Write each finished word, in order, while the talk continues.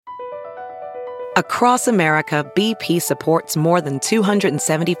Across America, BP supports more than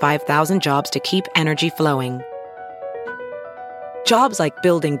 275,000 jobs to keep energy flowing. Jobs like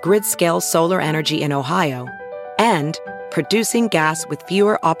building grid-scale solar energy in Ohio and producing gas with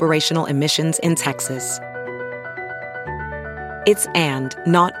fewer operational emissions in Texas. It's and,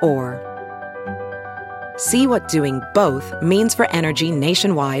 not or. See what doing both means for energy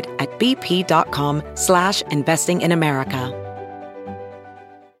nationwide at bp.com/investing in America.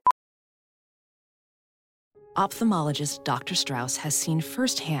 Ophthalmologist Dr. Strauss has seen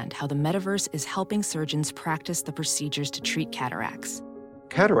firsthand how the metaverse is helping surgeons practice the procedures to treat cataracts.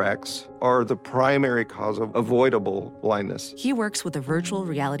 Cataracts are the primary cause of avoidable blindness. He works with a virtual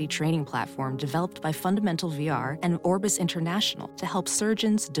reality training platform developed by Fundamental VR and Orbis International to help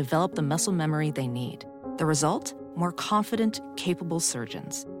surgeons develop the muscle memory they need. The result? More confident, capable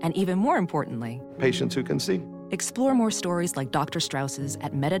surgeons. And even more importantly, patients who can see. Explore more stories like Dr. Strauss's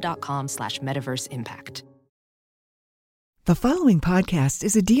at meta.com/metaverseimpact. The following podcast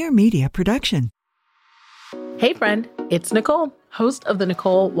is a Dear Media production. Hey friend, it's Nicole, host of the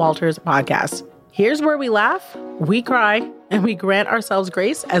Nicole Walters podcast. Here's where we laugh, we cry, and we grant ourselves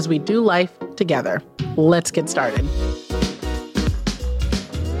grace as we do life together. Let's get started.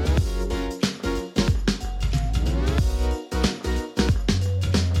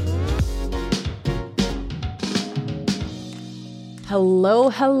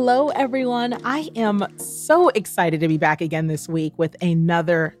 Hello, everyone. I am so excited to be back again this week with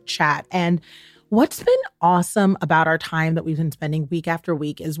another chat. And what's been awesome about our time that we've been spending week after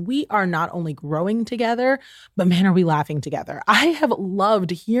week is we are not only growing together, but man, are we laughing together. I have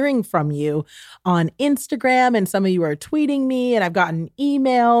loved hearing from you on Instagram, and some of you are tweeting me, and I've gotten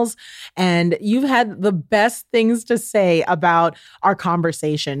emails, and you've had the best things to say about our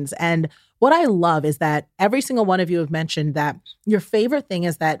conversations. And what I love is that every single one of you have mentioned that your favorite thing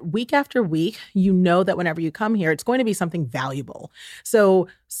is that week after week, you know that whenever you come here, it's going to be something valuable. So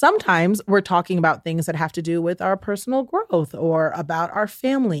sometimes we're talking about things that have to do with our personal growth or about our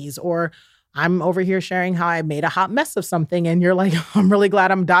families, or I'm over here sharing how I made a hot mess of something and you're like, I'm really glad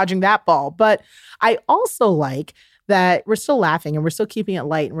I'm dodging that ball. But I also like that we're still laughing and we're still keeping it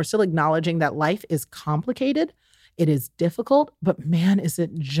light and we're still acknowledging that life is complicated. It is difficult, but man, is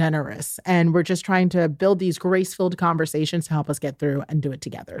it generous. And we're just trying to build these grace-filled conversations to help us get through and do it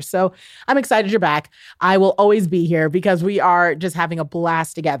together. So I'm excited you're back. I will always be here because we are just having a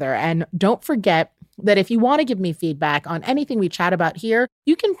blast together. And don't forget that if you want to give me feedback on anything we chat about here,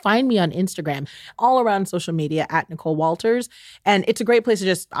 you can find me on Instagram, all around social media at Nicole Walters. And it's a great place to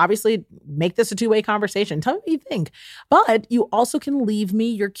just obviously make this a two-way conversation. Tell me what you think. But you also can leave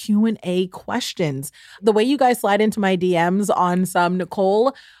me your Q&A questions. The way you guys slide into my DMs on some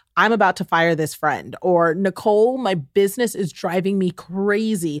Nicole, I'm about to fire this friend, or Nicole, my business is driving me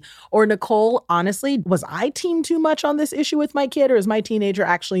crazy, or Nicole, honestly, was I team too much on this issue with my kid, or is my teenager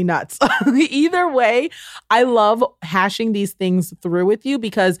actually nuts? Either way, I love hashing these things through with you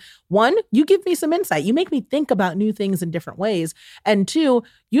because one, you give me some insight. You make me think about new things in different ways. And two,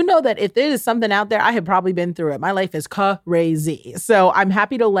 you know that if there is something out there, I have probably been through it. My life is crazy. So I'm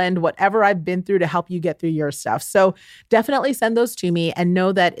happy to lend whatever I've been through to help you get through your stuff. So definitely send those to me and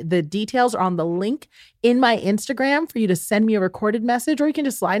know that the details are on the link in my Instagram for you to send me a recorded message, or you can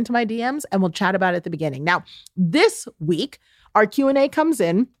just slide into my DMs and we'll chat about it at the beginning. Now, this week, our Q&A comes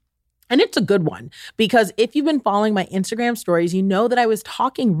in. And it's a good one because if you've been following my Instagram stories, you know that I was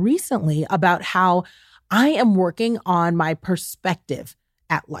talking recently about how I am working on my perspective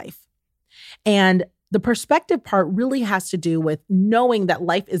at life. And the perspective part really has to do with knowing that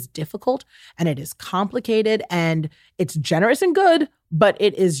life is difficult and it is complicated and it's generous and good, but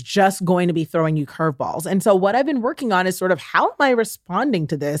it is just going to be throwing you curveballs. And so what I've been working on is sort of how am I responding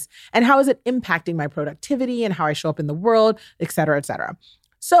to this and how is it impacting my productivity and how I show up in the world, et cetera, et cetera.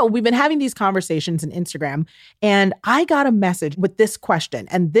 So we've been having these conversations on Instagram, and I got a message with this question.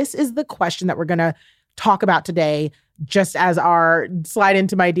 And this is the question that we're going to talk about today, just as our slide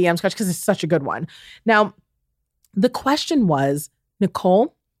into my DMs, because it's such a good one. Now, the question was,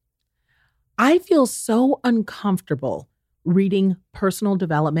 Nicole, I feel so uncomfortable reading personal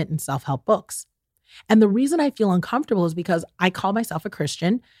development and self-help books. And the reason I feel uncomfortable is because I call myself a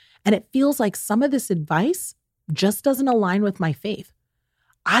Christian, and it feels like some of this advice just doesn't align with my faith.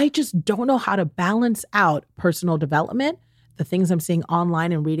 I just don't know how to balance out personal development, the things I'm seeing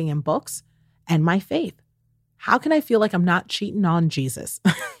online and reading in books, and my faith. How can I feel like I'm not cheating on Jesus?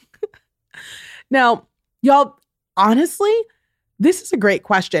 Now, y'all, honestly, this is a great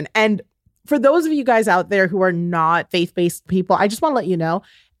question. And for those of you guys out there who are not faith-based people, I just want to let you know,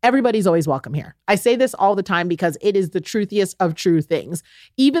 everybody's always welcome here. I say this all the time because it is the truthiest of true things.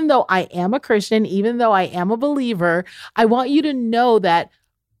 Even though I am a Christian, even though I am a believer, I want you to know that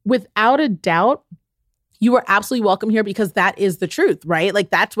without a doubt, you are absolutely welcome here because that is the truth, right?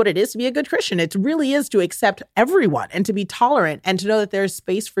 Like that's what it is to be a good Christian. It really is to accept everyone and to be tolerant and to know that there's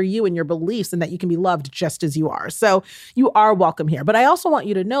space for you and your beliefs and that you can be loved just as you are. So you are welcome here. But I also want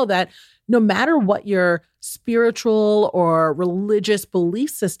you to know that no matter what your spiritual or religious belief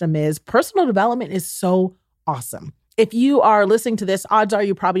system is, personal development is so awesome. If you are listening to this, odds are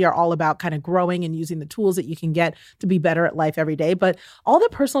you probably are all about kind of growing and using the tools that you can get to be better at life every day. But all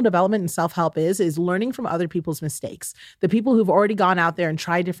that personal development and self-help is learning from other people's mistakes, the people who've already gone out there and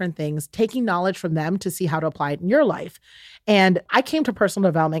tried different things, taking knowledge from them to see how to apply it in your life. And I came to personal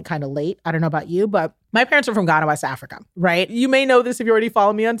development kind of late. I don't know about you, but my parents are from Ghana, West Africa, right? You may know this if you already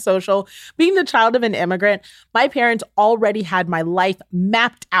follow me on social. Being the child of an immigrant, my parents already had my life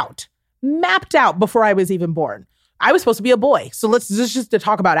mapped out before I was even born. I was supposed to be a boy. So let's just to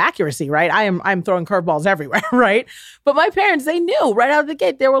talk about accuracy, right? I'm throwing curveballs everywhere, right? But my parents, they knew right out of the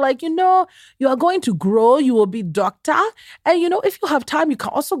gate. They were like, you are going to grow. You will be doctor. And, if you have time, you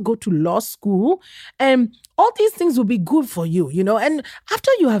can also go to law school. And all these things will be good for you, And after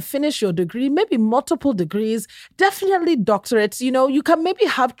you have finished your degree, maybe multiple degrees, definitely doctorates, you can maybe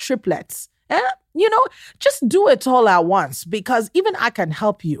have triplets. Just do it all at once because even I can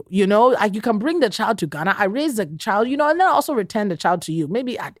help you, you can bring the child to Ghana. I raise the child, and then I also return the child to you,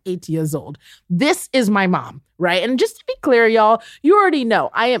 maybe at 8 years old. This is my mom, right? And just to be clear, y'all, you already know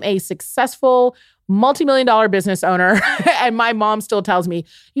I am a successful multi-million-dollar business owner. And my mom still tells me,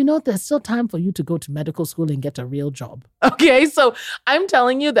 there's still time for you to go to medical school and get a real job. Okay, so I'm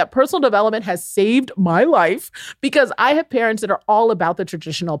telling you that personal development has saved my life because I have parents that are all about the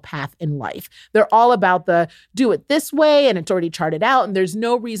traditional path in life. They're all about the do it this way and it's already charted out and there's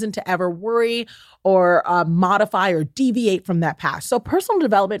no reason to ever worry or modify or deviate from that path. So personal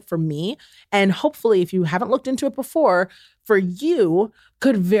development for me, and hopefully if you haven't looked into it before, for you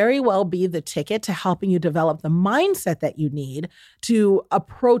could very well be the ticket to helping you develop the mindset that you need to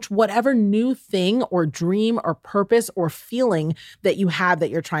approach whatever new thing or dream or purpose or feeling that you have that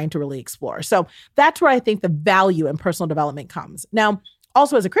you're trying to really explore. So that's where I think the value in personal development comes. Now,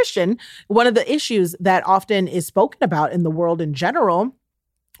 also as a Christian, one of the issues that often is spoken about in the world in general,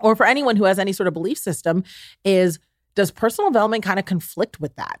 or for anyone who has any sort of belief system, is does personal development kind of conflict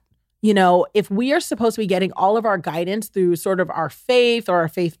with that? If we are supposed to be getting all of our guidance through sort of our faith or our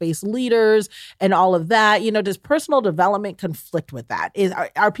faith-based leaders and all of that, does personal development conflict with that?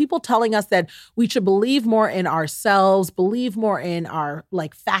 Are people telling us that we should believe more in ourselves, believe more in our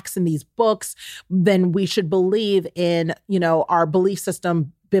facts in these books than we should believe in, our belief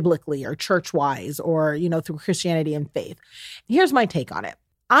system biblically or church-wise or, through Christianity and faith? Here's my take on it.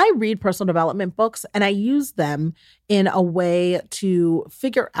 I read personal development books and I use them in a way to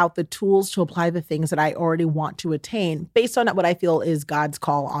figure out the tools to apply the things that I already want to attain based on what I feel is God's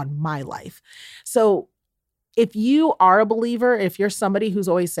call on my life. So if you are a believer, if you're somebody who's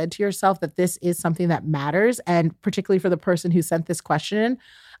always said to yourself that this is something that matters, and particularly for the person who sent this question,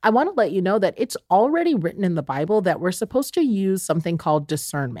 I want to let you know that it's already written in the Bible that we're supposed to use something called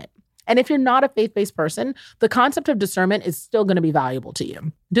discernment. And if you're not a faith-based person, the concept of discernment is still going to be valuable to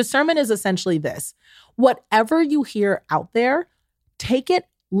you. Discernment is essentially this. Whatever you hear out there, take it,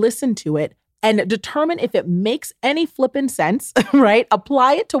 listen to it, and determine if it makes any flippin' sense, right?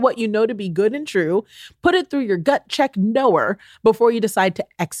 Apply it to what you know to be good and true. Put it through your gut check knower before you decide to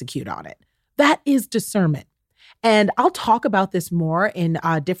execute on it. That is discernment. And I'll talk about this more in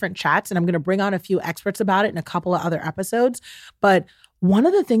different chats, and I'm going to bring on a few experts about it in a couple of other episodes. But one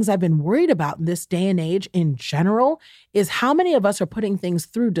of the things I've been worried about in this day and age in general is how many of us are putting things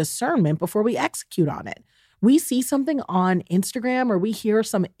through discernment before we execute on it. We see something on Instagram or we hear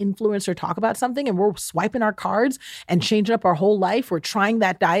some influencer talk about something and we're swiping our cards and changing up our whole life. We're trying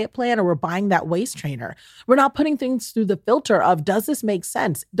that diet plan or we're buying that waist trainer. We're not putting things through the filter of, does this make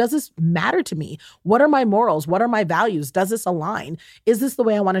sense? Does this matter to me? What are my morals? What are my values? Does this align? Is this the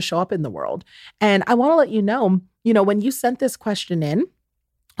way I want to show up in the world? And I want to let you know, when you sent this question in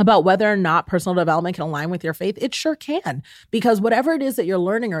about whether or not personal development can align with your faith, it sure can. Because whatever it is that you're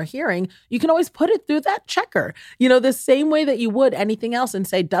learning or hearing, you can always put it through that checker, the same way that you would anything else and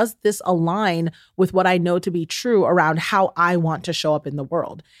say, does this align with what I know to be true around how I want to show up in the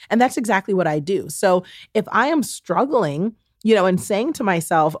world? And that's exactly what I do. So if I am struggling and saying to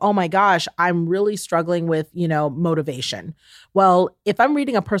myself, oh my gosh, I'm really struggling with, motivation. Well, if I'm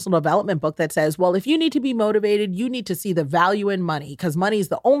reading a personal development book that says, well, if you need to be motivated, you need to see the value in money because money is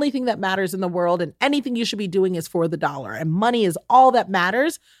the only thing that matters in the world and anything you should be doing is for the dollar and money is all that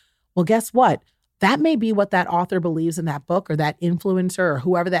matters. Well, guess what? That may be what that author believes in that book or that influencer or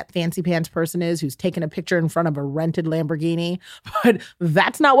whoever that fancy pants person is who's taking a picture in front of a rented Lamborghini. But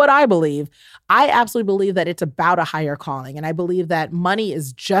that's not what I believe. I absolutely believe that it's about a higher calling. And I believe that money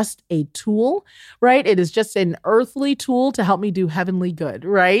is just a tool, right? It is just an earthly tool to help me do heavenly good,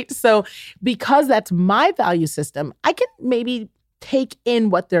 right? So because that's my value system, I can maybe take in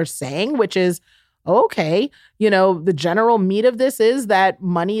what they're saying, which is, okay, the general meat of this is that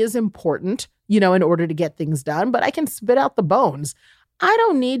money is important, in order to get things done, but I can spit out the bones. I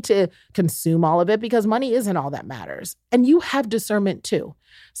don't need to consume all of it because money isn't all that matters. And you have discernment too.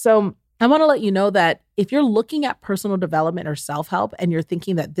 So I want to let you know that if you're looking at personal development or self-help and you're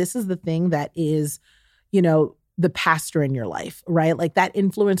thinking that this is the thing that is, the pastor in your life, right? Like that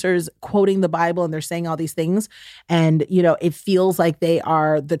influencer is quoting the Bible and they're saying all these things. And, it feels like they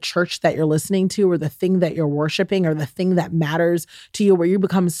are the church that you're listening to or the thing that you're worshiping or the thing that matters to you, where you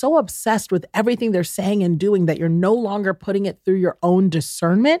become so obsessed with everything they're saying and doing that you're no longer putting it through your own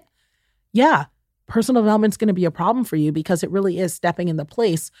discernment. Yeah, personal development is going to be a problem for you because it really is stepping in the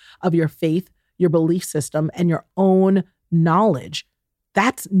place of your faith, your belief system, and your own knowledge.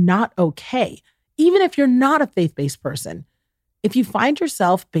 That's not okay. Even if you're not a faith-based person, if you find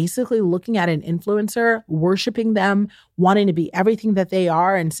yourself basically looking at an influencer, worshiping them, wanting to be everything that they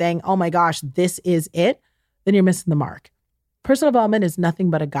are and saying, oh my gosh, this is it, then you're missing the mark. Personal development is nothing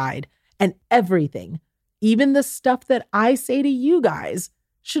but a guide, and everything, even the stuff that I say to you guys,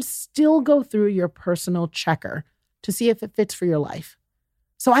 should still go through your personal checker to see if it fits for your life.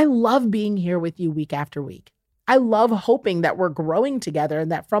 So I love being here with you week after week. I love hoping that we're growing together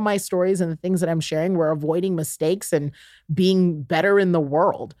and that from my stories and the things that I'm sharing, we're avoiding mistakes and being better in the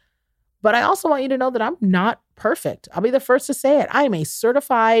world. But I also want you to know that I'm not perfect. I'll be the first to say it. I am a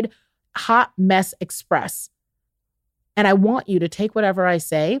certified hot mess express. And I want you to take whatever I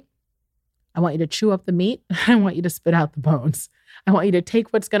say. I want you to chew up the meat. I want you to spit out the bones. I want you to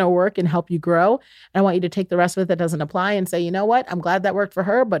take what's going to work and help you grow. And I want you to take the rest of it that doesn't apply and say, you know what? I'm glad that worked for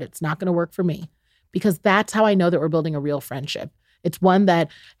her, but it's not going to work for me. Because that's how I know that we're building a real friendship. It's one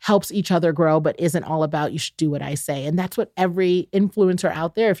that helps each other grow, but isn't all about you should do what I say. And that's what every influencer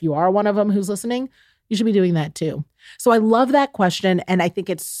out there, if you are one of them who's listening, you should be doing that too. So I love that question. And I think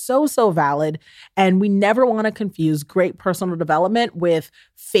it's so, so valid. And we never want to confuse great personal development with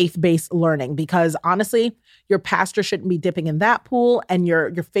faith-based learning, because honestly, your pastor shouldn't be dipping in that pool and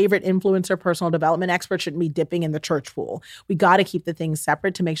your favorite influencer personal development expert shouldn't be dipping in the church pool. We got to keep the things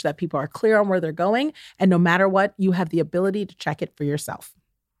separate to make sure that people are clear on where they're going. And no matter what, you have the ability to check it for yourself.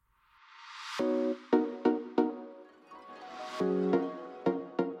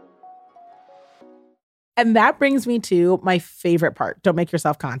 And that brings me to my favorite part. Don't make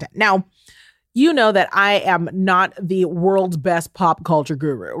yourself content. Now, you know that I am not the world's best pop culture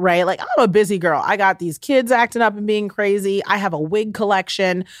guru, right? Like, I'm a busy girl. I got these kids acting up and being crazy. I have a wig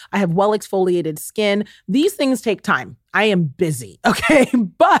collection. I have well-exfoliated skin. These things take time. I am busy, okay?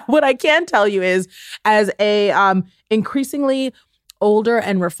 But what I can tell you is, as a increasingly older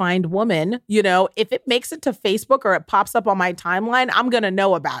and refined woman, if it makes it to Facebook or it pops up on my timeline, I'm going to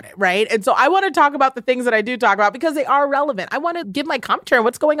know about it, right? And so I want to talk about the things that I do talk about because they are relevant. I want to give my commentary on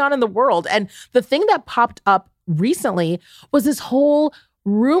what's going on in the world. And the thing that popped up recently was this whole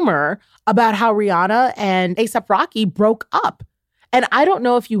rumor about how Rihanna and A$AP Rocky broke up. And I don't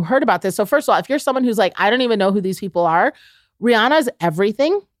know if you heard about this. So first of all, if you're someone who's like, I don't even know who these people are, Rihanna's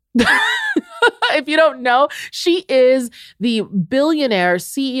everything. If you don't know, she is the billionaire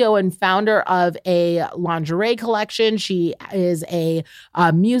CEO and founder of a lingerie collection. She is a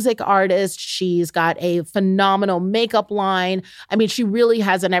music artist. She's got a phenomenal makeup line. I mean, she really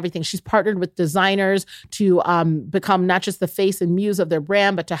has done everything. She's partnered with designers to become not just the face and muse of their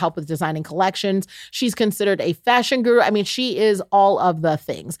brand, but to help with designing collections. She's considered a fashion guru. I mean, she is all of the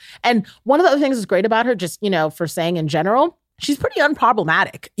things. And one of the other things that's great about her, just, for saying in general, she's pretty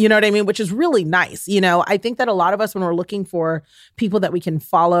unproblematic, you know what I mean? Which is really nice. I think that a lot of us, when we're looking for people that we can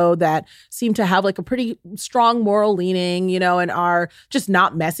follow that seem to have like a pretty strong moral leaning, and are just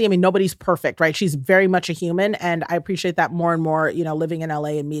not messy. I mean, nobody's perfect, right? She's very much a human. And I appreciate that more and more, living in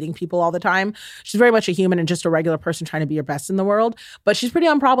LA and meeting people all the time. She's very much a human and just a regular person trying to be her best in the world. But she's pretty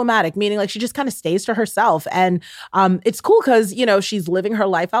unproblematic, meaning like she just kind of stays to herself. And it's cool because, she's living her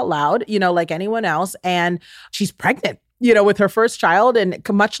life out loud, like anyone else. And she's pregnant. with her first child. And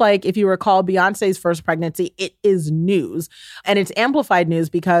much like, if you recall, Beyonce's first pregnancy, it is news. And it's amplified news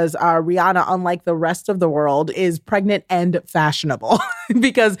because Rihanna, unlike the rest of the world, is pregnant and fashionable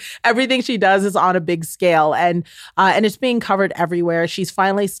because everything she does is on a big scale. And it's being covered everywhere. She's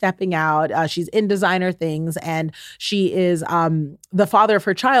finally stepping out. She's in designer things. And she is, the father of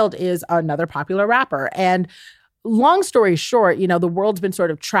her child is another popular rapper. And long story short, the world's been sort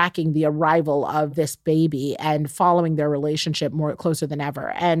of tracking the arrival of this baby and following their relationship more closer than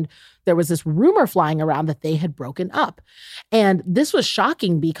ever. And there was this rumor flying around that they had broken up. And this was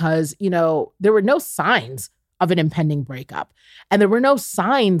shocking because, there were no signs of an impending breakup. And there were no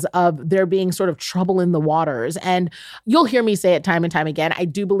signs of there being sort of trouble in the waters. And you'll hear me say it time and time again, I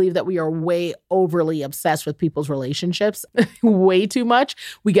do believe that we are way overly obsessed with people's relationships, way too much.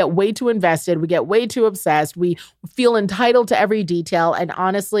 We get way too invested. We get way too obsessed. We feel entitled to every detail. And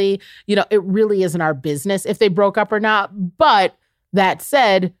honestly, it really isn't our business if they broke up or not. But that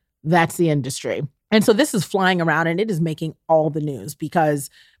said, that's the industry. And so this is flying around and it is making all the news because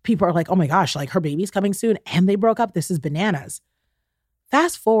people are like, oh my gosh, like her baby's coming soon and they broke up. This is bananas.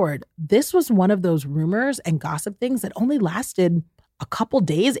 Fast forward, this was one of those rumors and gossip things that only lasted a couple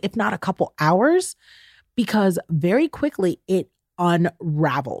days, if not a couple hours, because very quickly it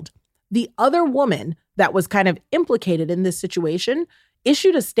unraveled. The other woman that was kind of implicated in this situation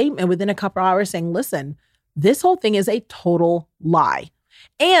issued a statement within a couple hours saying, listen, this whole thing is a total lie.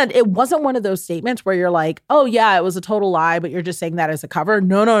 And it wasn't one of those statements where you're like, oh yeah, it was a total lie, but you're just saying that as a cover.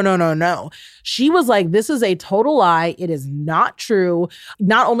 No. She was like, this is a total lie. It is not true.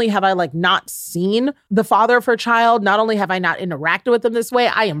 Not only have I not seen the father of her child, not only have I not interacted with them this way,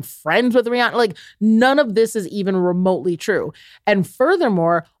 I am friends with Rihanna. None of this is even remotely true. And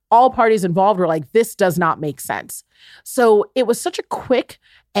furthermore, all parties involved were like, this does not make sense. So it was such a quick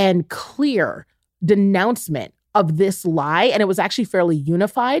and clear denouncement of this lie. And it was actually fairly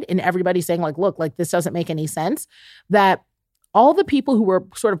unified in everybody saying look, this doesn't make any sense, that all the people who were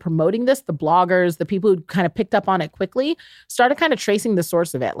sort of promoting this, the bloggers, the people who kind of picked up on it quickly, started kind of tracing the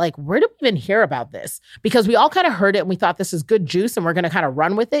source of it. Where did we even hear about this? Because we all kind of heard it and we thought this is good juice and we're going to kind of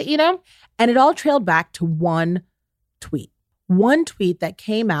run with it, And it all trailed back to one tweet. One tweet that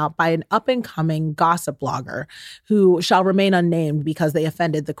came out by an up-and-coming gossip blogger who shall remain unnamed because they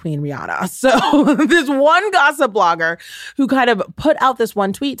offended the Queen Rihanna. So this one gossip blogger who kind of put out this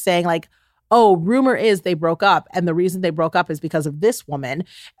one tweet saying oh, rumor is they broke up. And the reason they broke up is because of this woman.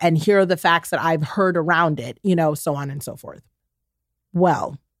 And here are the facts that I've heard around it, so on and so forth.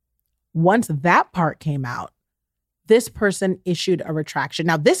 Well, once that part came out, this person issued a retraction.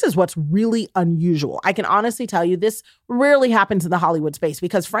 Now, this is what's really unusual. I can honestly tell you this rarely happens in the Hollywood space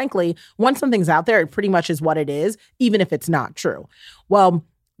because, frankly, once something's out there, it pretty much is what it is, even if it's not true. Well,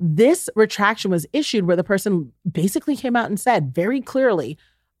 this retraction was issued where the person basically came out and said very clearly,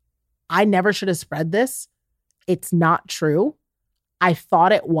 I never should have spread this. It's not true. I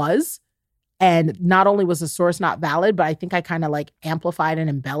thought it was. And not only was the source not valid, but I think I kind of amplified and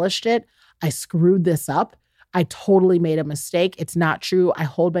embellished it. I screwed this up. I totally made a mistake. It's not true. I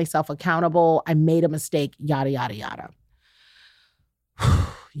hold myself accountable. I made a mistake, yada, yada, yada.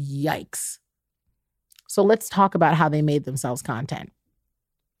 Yikes. So let's talk about how they made themselves content.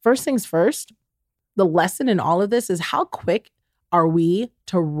 First things first, the lesson in all of this is how quick are we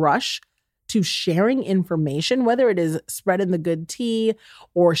to rush to sharing information, whether it is spreading the good tea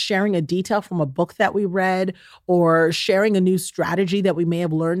or sharing a detail from a book that we read or sharing a new strategy that we may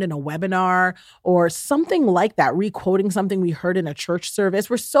have learned in a webinar or something like that, re-quoting something we heard in a church service.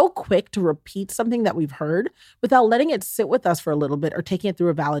 We're so quick to repeat something that we've heard without letting it sit with us for a little bit or taking it through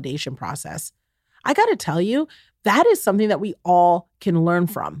a validation process. I got to tell you, that is something that we all can learn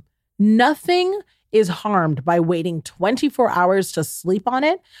from. Nothing is harmed by waiting 24 hours to sleep on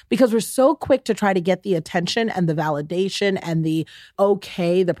it because we're so quick to try to get the attention and the validation and the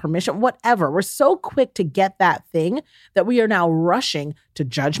okay, the permission, whatever. We're so quick to get that thing that we are now rushing to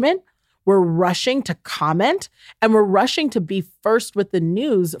judgment. We're rushing to comment and we're rushing to be first with the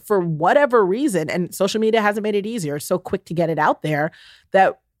news for whatever reason. And social media hasn't made it easier. It's so quick to get it out there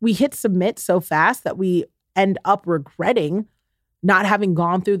that we hit submit so fast that we end up regretting not having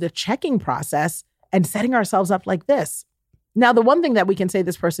gone through the checking process and setting ourselves up like this. Now, the one thing that we can say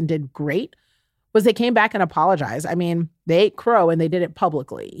this person did great was they came back and apologized. I mean, they ate crow and they did it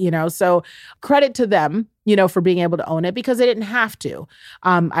publicly, so credit to them, for being able to own it because they didn't have to.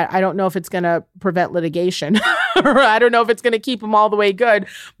 I don't know if it's going to prevent litigation or I don't know if it's going to keep them all the way good,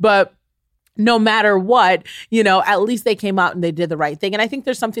 but no matter what, at least they came out and they did the right thing. And I think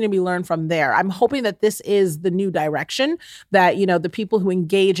there's something to be learned from there. I'm hoping that this is the new direction, that, the people who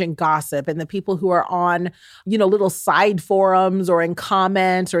engage in gossip and the people who are on, little side forums or in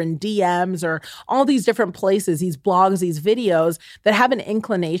comments or in DMs or all these different places, these blogs, these videos that have an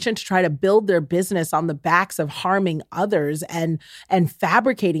inclination to try to build their business on the backs of harming others and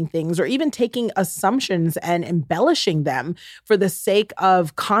fabricating things, or even taking assumptions and embellishing them for the sake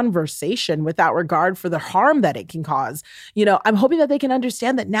of conversation without regard for the harm that it can cause. I'm hoping that they can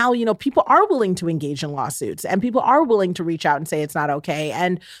understand that now, people are willing to engage in lawsuits and people are willing to reach out and say it's not okay.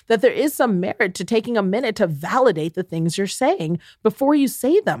 And that there is some merit to taking a minute to validate the things you're saying before you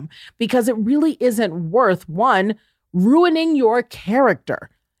say them, because it really isn't worth, one, ruining your character.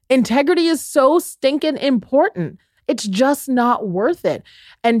 Integrity is so stinking important. It's just not worth it.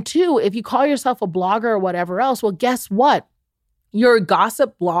 And two, if you call yourself a blogger or whatever else, well, guess what? Your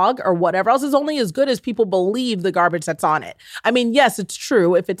gossip blog or whatever else is only as good as people believe the garbage that's on it. I mean, yes, it's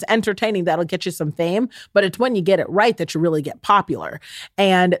true. If it's entertaining, that'll get you some fame, but it's when you get it right that you really get popular.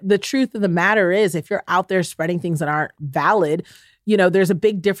 And the truth of the matter is, if you're out there spreading things that aren't valid, there's a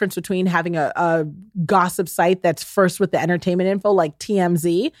big difference between having a gossip site that's first with the entertainment info like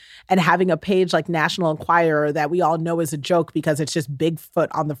TMZ and having a page like National Enquirer that we all know is a joke because it's just Bigfoot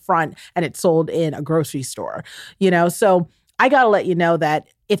on the front and it's sold in a grocery store, So I got to let you know that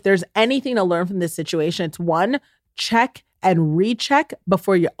if there's anything to learn from this situation, it's one, check and recheck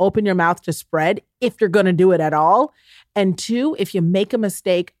before you open your mouth to spread, if you're going to do it at all. And two, if you make a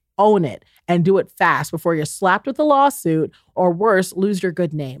mistake, own it and do it fast before you're slapped with a lawsuit or worse, lose your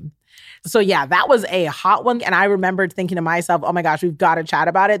good name. So yeah, that was a hot one. And I remembered thinking to myself, oh my gosh, we've got to chat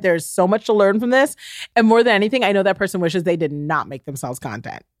about it. There's so much to learn from this. And more than anything, I know that person wishes they did not make themselves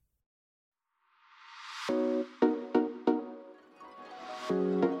content.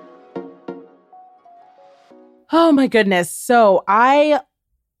 Oh my goodness. So I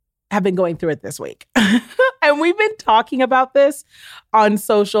have been going through it this week. And we've been talking about this on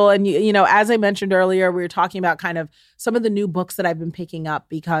social. And, as I mentioned earlier, we were talking about kind of some of the new books that I've been picking up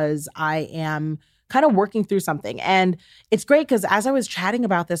because I am kind of working through something. And it's great because as I was chatting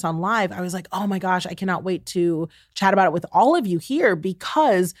about this on live, I was like, oh my gosh, I cannot wait to chat about it with all of you here,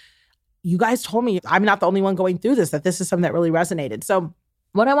 because you guys told me I'm not the only one going through this, that this is something that really resonated. So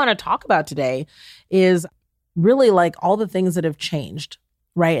what I want to talk about today is really like all the things that have changed,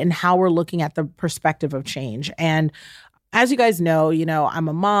 right? And how we're looking at the perspective of change. And as you guys know, I'm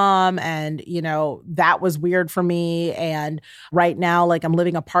a mom and, that was weird for me. And right now, like I'm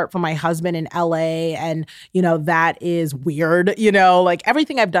living apart from my husband in LA and, that is weird, like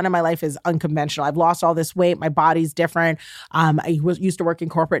everything I've done in my life is unconventional. I've lost all this weight. My body's different. I used to work in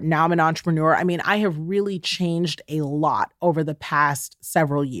corporate. Now I'm an entrepreneur. I mean, I have really changed a lot over the past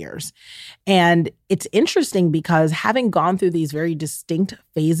several years. And it's interesting because having gone through these very distinct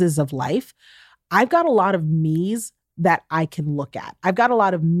phases of life, I've got a lot of me's that I can look at. I've got a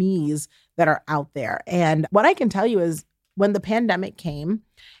lot of me's that are out there. And what I can tell you is when the pandemic came,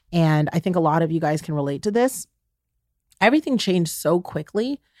 and I think a lot of you guys can relate to this, everything changed so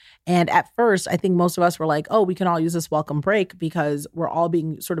quickly. And at first, I think most of us were like, oh, we can all use this welcome break because we're all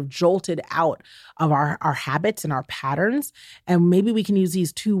being sort of jolted out of our habits and our patterns. And maybe we can use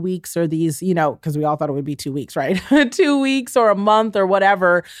these 2 weeks or these, because we all thought it would be 2 weeks, right? 2 weeks or a month or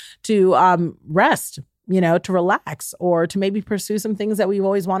whatever to rest, to relax or to maybe pursue some things that we've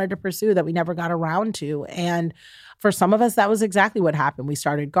always wanted to pursue that we never got around to. And for some of us, that was exactly what happened. We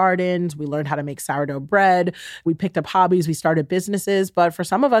started gardens. We learned how to make sourdough bread. We picked up hobbies. We started businesses. But for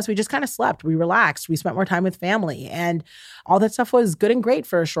some of us, we just kind of slept. We relaxed. We spent more time with family. And all that stuff was good and great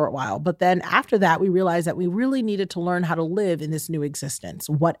for a short while. But then after that, we realized that we really needed to learn how to live in this new existence,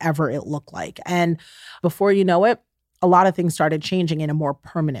 whatever it looked like. And before you know it, a lot of things started changing in a more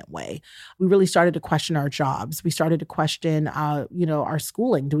permanent way. We really started to question our jobs. We started to question, our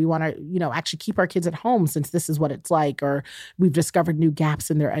schooling. Do we want to, actually keep our kids at home since this is what it's like? Or we've discovered new gaps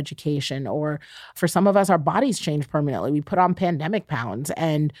in their education. Or for some of us, our bodies changed permanently. We put on pandemic pounds.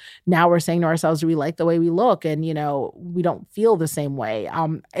 And now we're saying to ourselves, do we like the way we look? And, we don't feel the same way.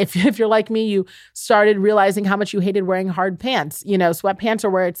 If you're like me, you started realizing how much you hated wearing hard pants. Sweatpants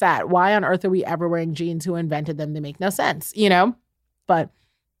are where it's at. Why on earth are we ever wearing jeans? Who invented them? They make no sense, But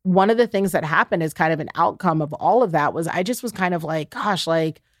one of the things that happened as kind of an outcome of all of that was I just was kind of like, gosh,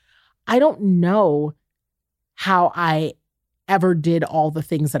 like, I don't know how I ever did all the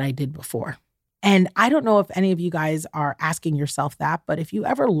things that I did before. And I don't know if any of you guys are asking yourself that, but if you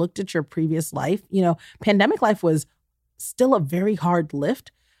ever looked at your previous life, pandemic life was still a very hard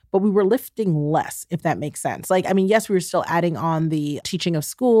lift, but we were lifting less, if that makes sense. Like, I mean, yes, we were still adding on the teaching of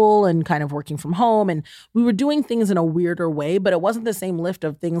school and kind of working from home. And we were doing things in a weirder way, but it wasn't the same lift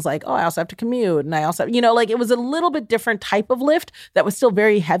of things like, oh, I also have to commute. And I also, like it was a little bit different type of lift that was still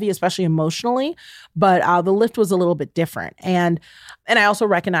very heavy, especially emotionally. But the lift was a little bit different. And I also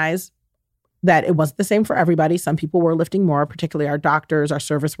recognize that it wasn't the same for everybody. Some people were lifting more, particularly our doctors, our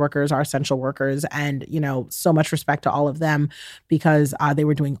service workers, our essential workers. And, so much respect to all of them because they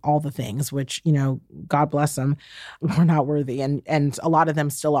were doing all the things, which, God bless them, were not worthy. And a lot of them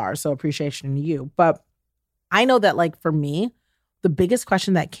still are. So appreciation to you. But I know that, like, for me, the biggest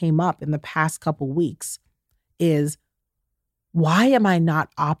question that came up in the past couple weeks is, why am I not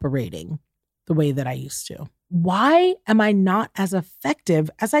operating the way that I used to? Why am I not as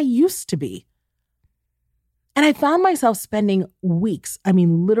effective as I used to be? And I found myself spending weeks,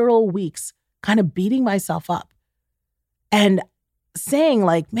 literal weeks, kind of beating myself up and saying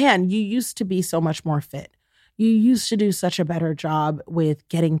like, man, you used to be so much more fit. You used to do such a better job with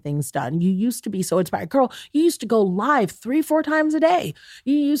getting things done. You used to be so inspired. Girl, you used to go live 3-4 times a day.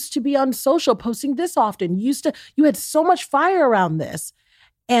 You used to be on social posting this often. You had so much fire around this.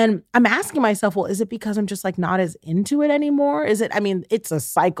 And I'm asking myself, well, is it because I'm just like not as into it anymore? It's a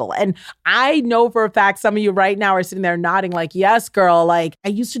cycle. And I know for a fact some of you right now are sitting there nodding like, yes, girl, like I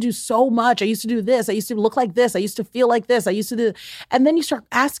used to do so much. I used to do this. I used to look like this. I used to feel like this. I used to do. And then you start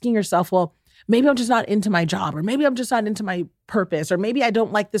asking yourself, well, maybe I'm just not into my job, or maybe I'm just not into my purpose, or maybe I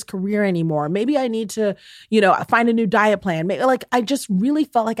don't like this career anymore. Maybe I need to, find a new diet plan. Maybe, I just really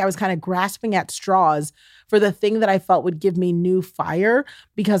felt like I was kind of grasping at straws for the thing that I felt would give me new fire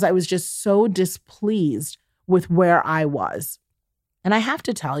because I was just so displeased with where I was. And I have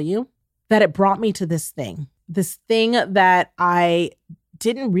to tell you that it brought me to this thing that I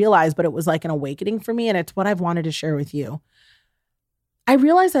didn't realize, but it was like an awakening for me. And it's what I've wanted to share with you. I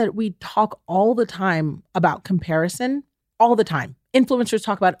realize that we talk all the time about comparison, all the time. Influencers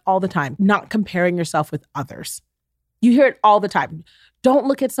talk about it all the time, not comparing yourself with others. You hear it all the time. Don't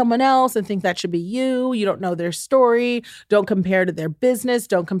look at someone else and think that should be you. You don't know their story. Don't compare to their business.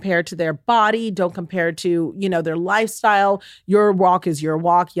 Don't compare to their body. Don't compare to, their lifestyle. Your walk is your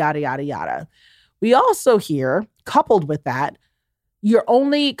walk, yada, yada, yada. We also hear, coupled with that, you're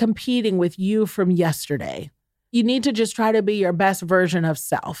only competing with you from yesterday. You need to just try to be your best version of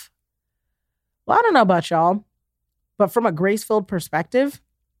self. Well, I don't know about y'all, but from a grace-filled perspective,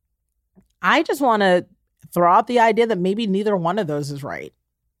 I just want to throw out the idea that maybe neither one of those is right.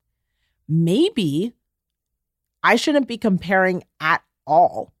 Maybe I shouldn't be comparing at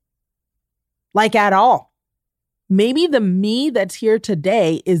all. Like at all. Maybe the me that's here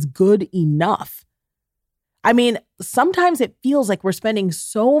today is good enough. Sometimes it feels like we're spending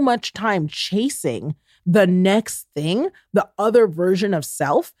so much time chasing the next thing, the other version of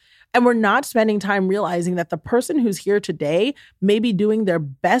self, and we're not spending time realizing that the person who's here today may be doing their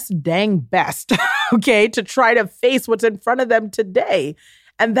best dang best, okay, to try to face what's in front of them today.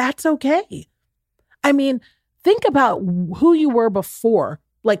 And that's okay. Think about who you were before,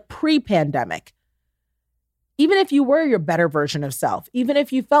 like pre-pandemic. Even if you were your better version of self, even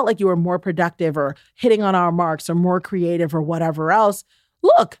if you felt like you were more productive or hitting on our marks or more creative or whatever else,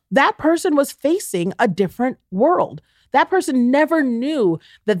 look, that person was facing a different world. That person never knew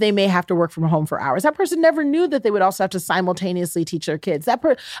that they may have to work from home for hours. That person never knew that they would also have to simultaneously teach their kids.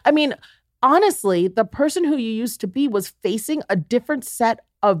 Honestly, the person who you used to be was facing a different set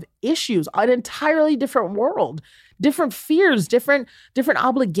of issues, an entirely different world, different fears, different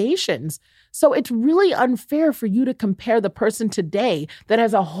obligations. So it's really unfair for you to compare the person today that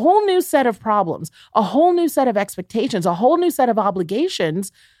has a whole new set of problems, a whole new set of expectations, a whole new set of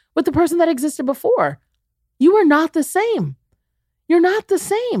obligations with the person that existed before. You are not the same. You're not the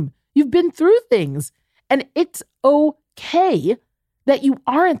same. You've been through things, and it's okay that you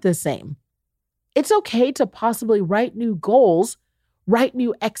aren't the same. It's okay to possibly write new goals, write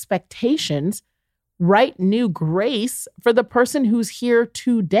new expectations, write new grace for the person who's here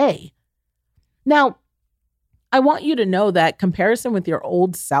today. Now, I want you to know that comparison with your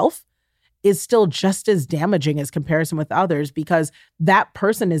old self is still just as damaging as comparison with others because that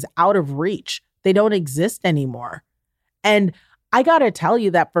person is out of reach. They don't exist anymore. And I got to tell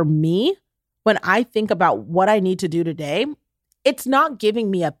you that for me, when I think about what I need to do today, it's not giving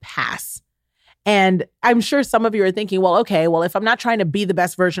me a pass. And I'm sure some of you are thinking, well, okay, if I'm not trying to be the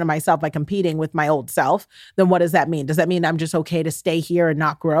best version of myself by competing with my old self, then what does that mean? Does that mean I'm just okay to stay here and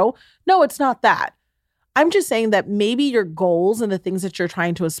not grow? No, it's not that. I'm just saying that maybe your goals and the things that you're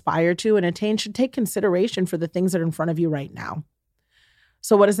trying to aspire to and attain should take consideration for the things that are in front of you right now.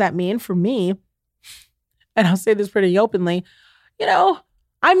 So what does that mean for me? And I'll say this pretty openly,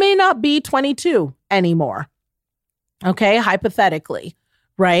 I may not be 22 anymore. Okay, hypothetically,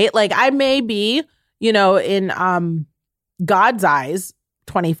 right? Like I may be, in God's eyes,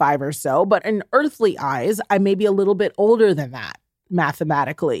 25 or so, but in earthly eyes, I may be a little bit older than that,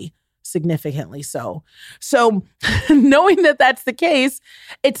 mathematically, significantly so. So knowing that that's the case,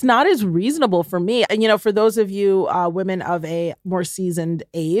 it's not as reasonable for me. And, for those of you women of a more seasoned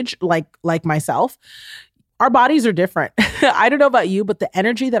age, like myself, our bodies are different. I don't know about you, but the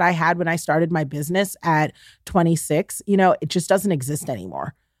energy that I had when I started my business at 26, it just doesn't exist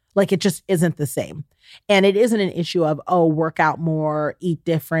anymore. Like it just isn't the same. And it isn't an issue of, work out more, eat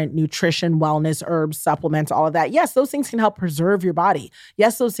different, nutrition, wellness, herbs, supplements, all of that. Yes, those things can help preserve your body.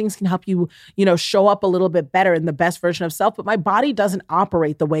 Yes, those things can help you, show up a little bit better in the best version of self. But my body doesn't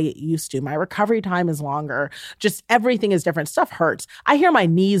operate the way it used to. My recovery time is longer. Just everything is different. Stuff hurts. I hear my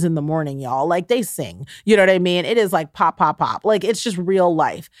knees in the morning, y'all. Like they sing. You know what I mean? It is like pop, pop, pop. Like it's just real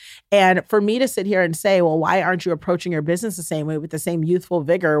life. And for me to sit here and say, well, why aren't you approaching your business the same way with the same youthful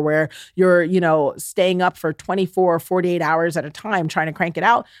vigor where you're, staying up for 24 or 48 hours at a time trying to crank it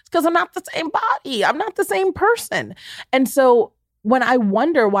out? It's because I'm not the same body. I'm not the same person. And so when I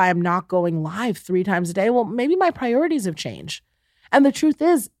wonder why I'm not going live 3 times a day, well, maybe my priorities have changed. And the truth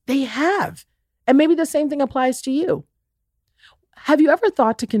is they have. And maybe the same thing applies to you. Have you ever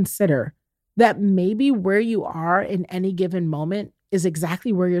thought to consider that maybe where you are in any given moment is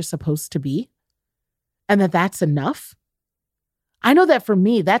exactly where you're supposed to be? And that that's enough? I know that for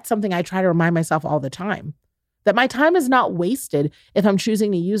me, that's something I try to remind myself all the time, that my time is not wasted if I'm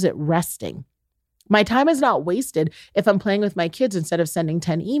choosing to use it resting. My time is not wasted if I'm playing with my kids instead of sending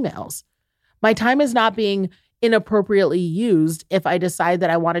 10 emails. My time is not being inappropriately used if I decide that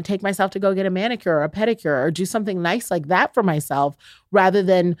I want to take myself to go get a manicure or a pedicure or do something nice like that for myself rather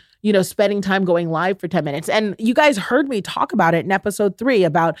than, spending time going live for 10 minutes. And you guys heard me talk about it in episode 3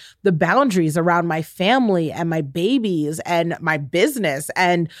 about the boundaries around my family and my babies and my business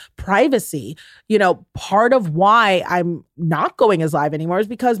and privacy. Part of why I'm not going as live anymore is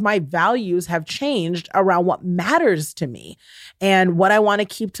because my values have changed around what matters to me and what I want to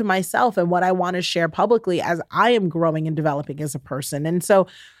keep to myself and what I want to share publicly as I am growing and developing as a person. And so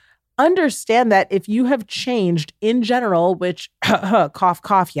understand that if you have changed in general, which cough,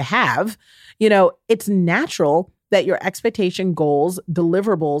 cough, you have, it's natural that your expectation, goals,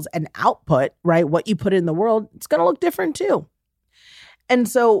 deliverables, and output, right, what you put in the world, it's going to look different too. And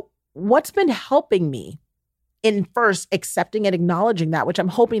so what's been helping me in first accepting and acknowledging that, which I'm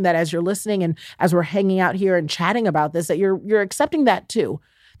hoping that as you're listening and as we're hanging out here and chatting about this, that you're accepting that too,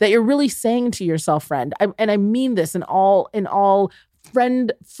 that you're really saying to yourself, friend, and I mean this in all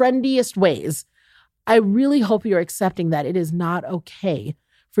friendiest ways, I really hope you're accepting that it is not okay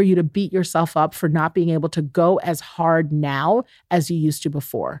for you to beat yourself up for not being able to go as hard now as you used to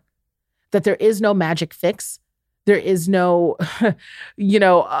before. That there is no magic fix. There is no,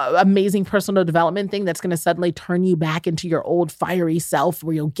 amazing personal development thing that's going to suddenly turn you back into your old fiery self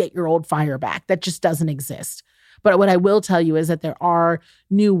where you'll get your old fire back. That just doesn't exist. But what I will tell you is that there are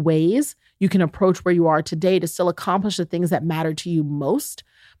new ways you can approach where you are today to still accomplish the things that matter to you most.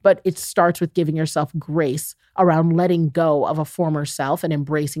 But it starts with giving yourself grace around letting go of a former self and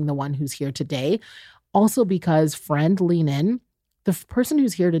embracing the one who's here today. Also because, friend, lean in. The person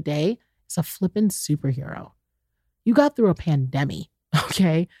who's here today is a flippin' superhero. You got through a pandemic,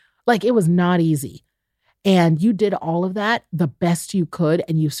 okay? Like it was not easy. And you did all of that the best you could,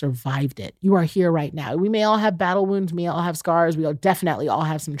 and you survived it. You are here right now. We may all have battle wounds. We may all have scars. We definitely all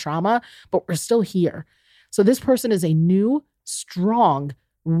have some trauma, but we're still here. So this person is a new, strong,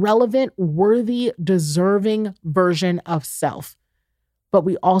 relevant, worthy, deserving version of self. But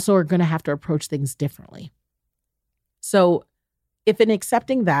we also are going to have to approach things differently. So if in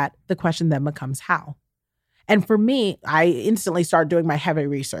accepting that, the question then becomes how? And for me, I instantly start doing my heavy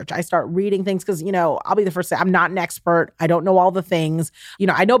research. I start reading things because, I'll be the first to say I'm not an expert. I don't know all the things.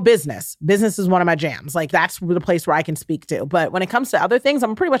 I know business. Business is one of my jams. Like that's the place where I can speak to. But when it comes to other things,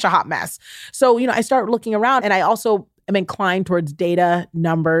 I'm pretty much a hot mess. So, I start looking around, and I also am inclined towards data,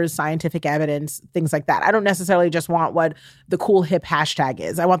 numbers, scientific evidence, things like that. I don't necessarily just want what the cool hip hashtag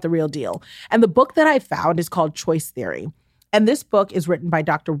is. I want the real deal. And the book that I found is called Choice Theory. And this book is written by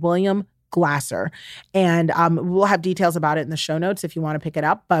Dr. William Glasser. And we'll have details about it in the show notes if you want to pick it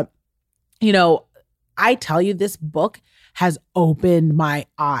up. But, I tell you, this book has opened my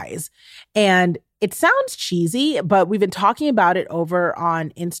eyes. And it sounds cheesy, but we've been talking about it over on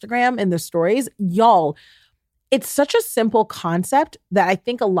Instagram in the stories. Y'all, it's such a simple concept that I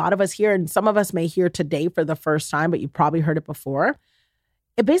think a lot of us hear, and some of us may hear today for the first time, but you've probably heard it before.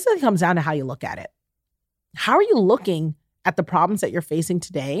 It basically comes down to how you look at it. How are you looking at the problems that you're facing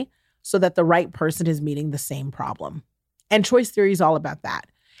today so that the right person is meeting the same problem. And choice theory is all about that.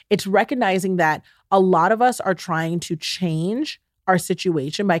 It's recognizing that a lot of us are trying to change our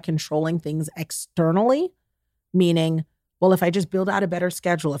situation by controlling things externally, meaning, well, if I just build out a better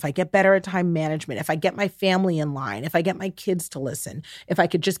schedule, if I get better at time management, if I get my family in line, if I get my kids to listen, if I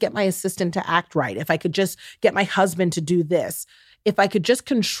could just get my assistant to act right, if I could just get my husband to do this, if I could just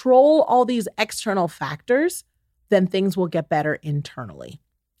control all these external factors, then things will get better internally.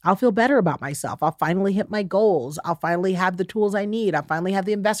 I'll feel better about myself. I'll finally hit my goals. I'll finally have the tools I need. I'll finally have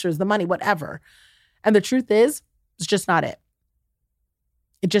the investors, the money, whatever. And the truth is, it's just not it.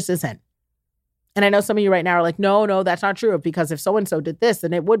 It just isn't. And I know some of you right now are like, no, that's not true. Because if so-and-so did this,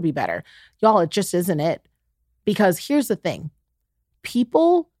 then it would be better. Y'all, it just isn't it. Because here's the thing.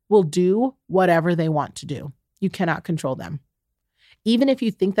 People will do whatever they want to do. You cannot control them. Even if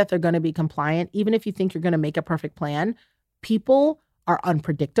you think that they're going to be compliant, even if you think you're going to make a perfect plan, people are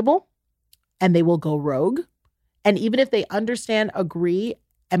unpredictable and they will go rogue. And even if they understand, agree,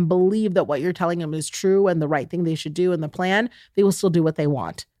 and believe that what you're telling them is true and the right thing they should do in the plan, they will still do what they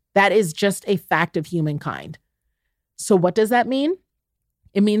want. That is just a fact of humankind. So what does that mean?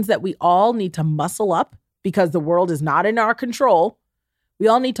 It means that we all need to muscle up because the world is not in our control. We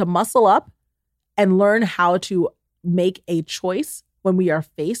all need to muscle up and learn how to make a choice when we are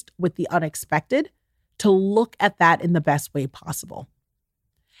faced with the unexpected, to look at that in the best way possible.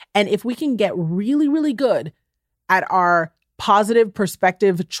 And if we can get really, really good at our positive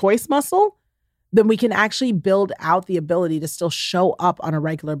perspective choice muscle, then we can actually build out the ability to still show up on a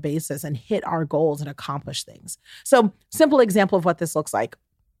regular basis and hit our goals and accomplish things. So, simple example of what this looks like.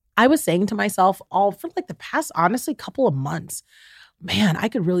 I was saying to myself all for like the past, honestly, couple of months, man, I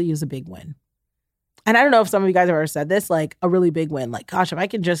could really use a big win. And I don't know if some of you guys have ever said this, like a really big win. Like, gosh, if I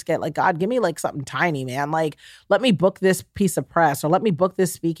can just get like, God, give me like something tiny, man. Like, let me book this piece of press, or let me book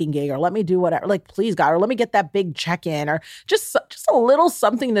this speaking gig, or let me do whatever. Like, please, God, or let me get that big check-in, or just a little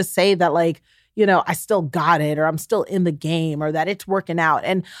something to say that like, you know, I still got it, or I'm still in the game, or that it's working out.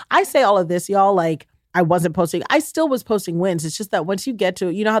 And I say all of this, y'all, like, I wasn't posting. I still was posting wins. It's just that once you get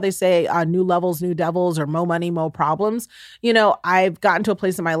to, you know how they say new levels, new devils, or mo money, mo problems. You know, I've gotten to a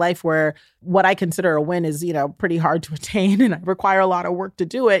place in my life where what I consider a win is, you know, pretty hard to attain, and I require a lot of work to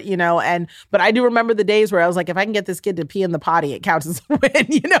do it, you know. But I do remember the days where I was like, if I can get this kid to pee in the potty, it counts as a win.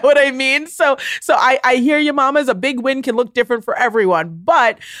 You know what I mean? So I hear you, mamas. A big win can look different for everyone.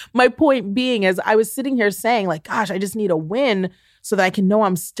 But my point being is, I was sitting here saying like, gosh, I just need a win so that I can know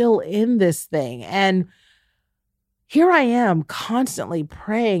I'm still in this thing. And here I am constantly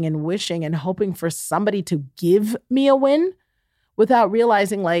praying and wishing and hoping for somebody to give me a win without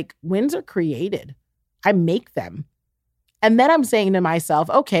realizing like wins are created. I make them. And then I'm saying to myself,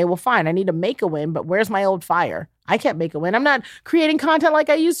 okay, well, fine, I need to make a win, but where's my old fire? I can't make a win. I'm not creating content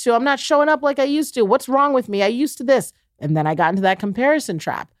like I used to. I'm not showing up like I used to. What's wrong with me? I used to this. And then I got into that comparison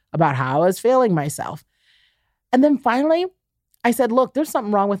trap about how I was failing myself. And then finally, I said, look, there's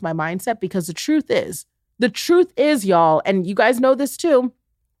something wrong with my mindset, because the truth is, y'all, and you guys know this too,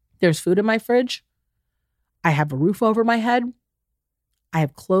 there's food in my fridge. I have a roof over my head. I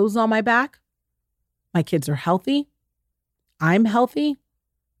have clothes on my back. My kids are healthy. I'm healthy.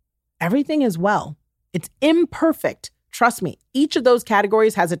 Everything is well. It's imperfect. Trust me, each of those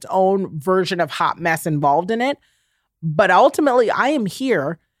categories has its own version of hot mess involved in it. But ultimately, I am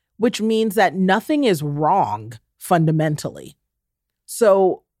here, which means that nothing is wrong fundamentally.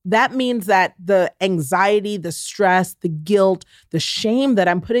 So that means that the anxiety, the stress, the guilt, the shame that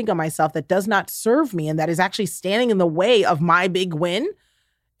I'm putting on myself that does not serve me and that is actually standing in the way of my big win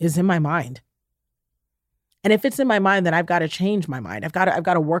is in my mind. And if it's in my mind, then I've got to change my mind. I've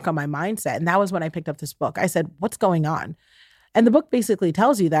got to work on my mindset. And that was when I picked up this book. I said, what's going on? And the book basically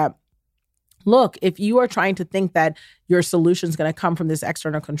tells you that, look, if you are trying to think that your solution is going to come from this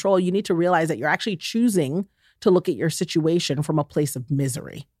external control, you need to realize that you're actually choosing to look at your situation from a place of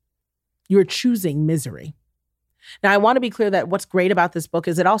misery. You're choosing misery. Now, I want to be clear that what's great about this book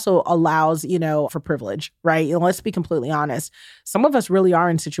is it also allows, for privilege, right? Let's be completely honest. Some of us really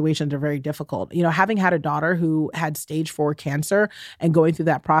are in situations that are very difficult. Having had a daughter who had stage 4 cancer and going through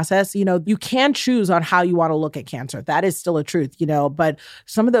that process, you can choose on how you want to look at cancer. That is still a truth, but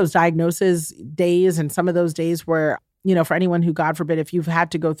some of those diagnosis days and some of those days where for anyone who, God forbid, if you've had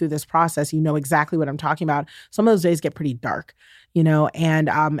to go through this process, you know exactly what I'm talking about. Some of those days get pretty dark, and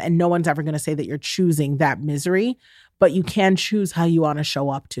no one's ever going to say that you're choosing that misery, but you can choose how you want to show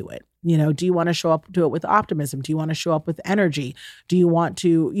up to it. Do you want to show up to it with optimism? Do you want to show up with energy? Do you want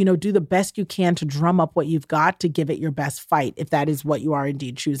to, do the best you can to drum up what you've got to give it your best fight, if that is what you are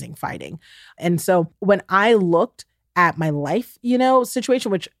indeed choosing fighting? And so when I looked at my life,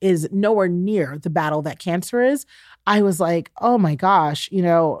 situation, which is nowhere near the battle that cancer is, I was like, oh my gosh,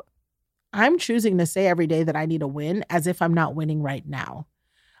 I'm choosing to say every day that I need a win as if I'm not winning right now.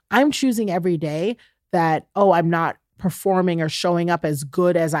 I'm choosing every day that, I'm not performing or showing up as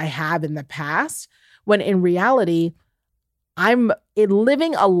good as I have in the past, when in reality, I'm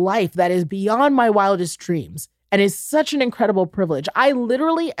living a life that is beyond my wildest dreams and is such an incredible privilege. I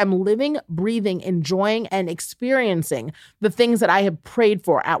literally am living, breathing, enjoying, and experiencing the things that I have prayed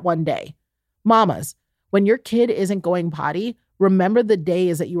for at one day. Mamas, when your kid isn't going potty, remember the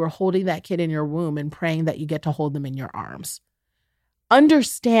days that you were holding that kid in your womb and praying that you get to hold them in your arms.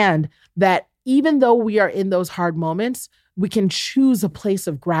 Understand that even though we are in those hard moments, we can choose a place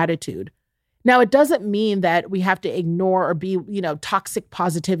of gratitude. Now, it doesn't mean that we have to ignore or be, toxic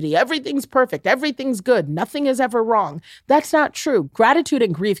positivity. Everything's perfect. Everything's good. Nothing is ever wrong. That's not true. Gratitude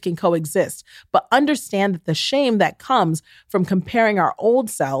and grief can coexist, but understand that the shame that comes from comparing our old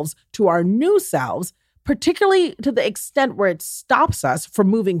selves to our new selves, particularly to the extent where it stops us from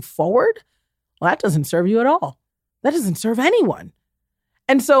moving forward, well, that doesn't serve you at all. That doesn't serve anyone.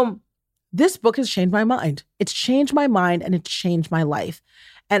 And so this book has changed my mind. It's changed my mind and it's changed my life.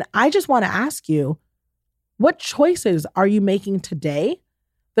 And I just want to ask you, what choices are you making today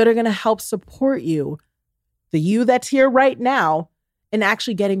that are going to help support you, the you that's here right now, in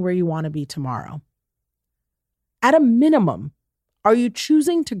actually getting where you want to be tomorrow? At a minimum, are you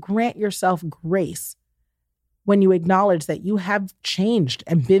choosing to grant yourself grace when you acknowledge that you have changed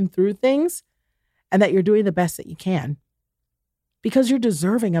and been through things and that you're doing the best that you can? Because you're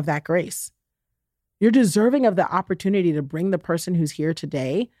deserving of that grace. You're deserving of the opportunity to bring the person who's here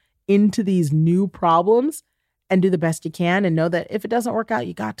today into these new problems and do the best you can and know that if it doesn't work out,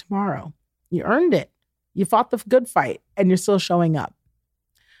 you got tomorrow. You earned it. You fought the good fight and you're still showing up.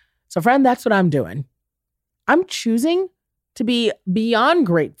 So friend, that's what I'm doing. I'm choosing to be beyond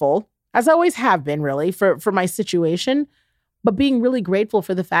grateful, as I always have been really, for my situation, but being really grateful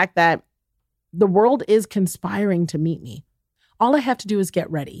for the fact that the world is conspiring to meet me. All I have to do is get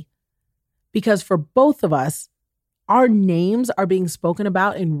ready. Because for both of us, our names are being spoken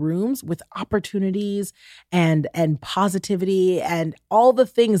about in rooms with opportunities and positivity and all the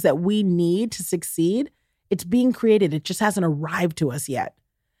things that we need to succeed. It's being created. It just hasn't arrived to us yet.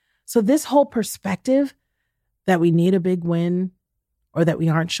 So this whole perspective that we need a big win or that we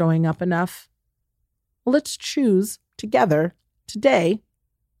aren't showing up enough, well, let's choose together today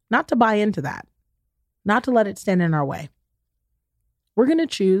not to buy into that, not to let it stand in our way. We're going to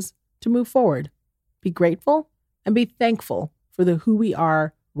choose to move forward, be grateful, and be thankful for the who we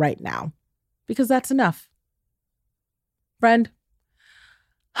are right now, because that's enough. Friend,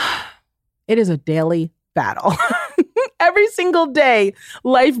 it is a daily battle. Every single day,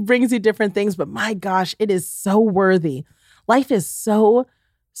 life brings you different things, but my gosh, it is so worthy. Life is so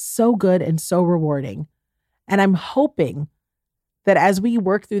good and so rewarding. And I'm hoping that as we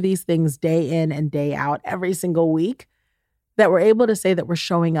work through these things day in and day out, every single week, that we're able to say that we're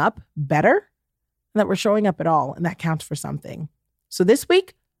showing up better and that we're showing up at all, and that counts for something. So this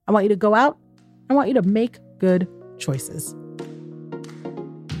week, I want you to go out. I want you to make good choices.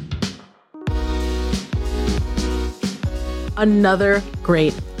 Another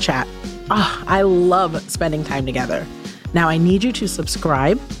great chat. I love spending time together. Now I need you to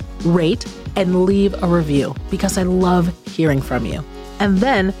subscribe, rate, and leave a review because I love hearing from you. And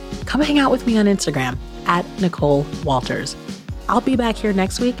then come hang out with me on Instagram @Nicole Walters. I'll be back here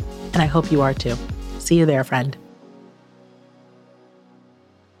next week, and I hope you are too. See you there, friend.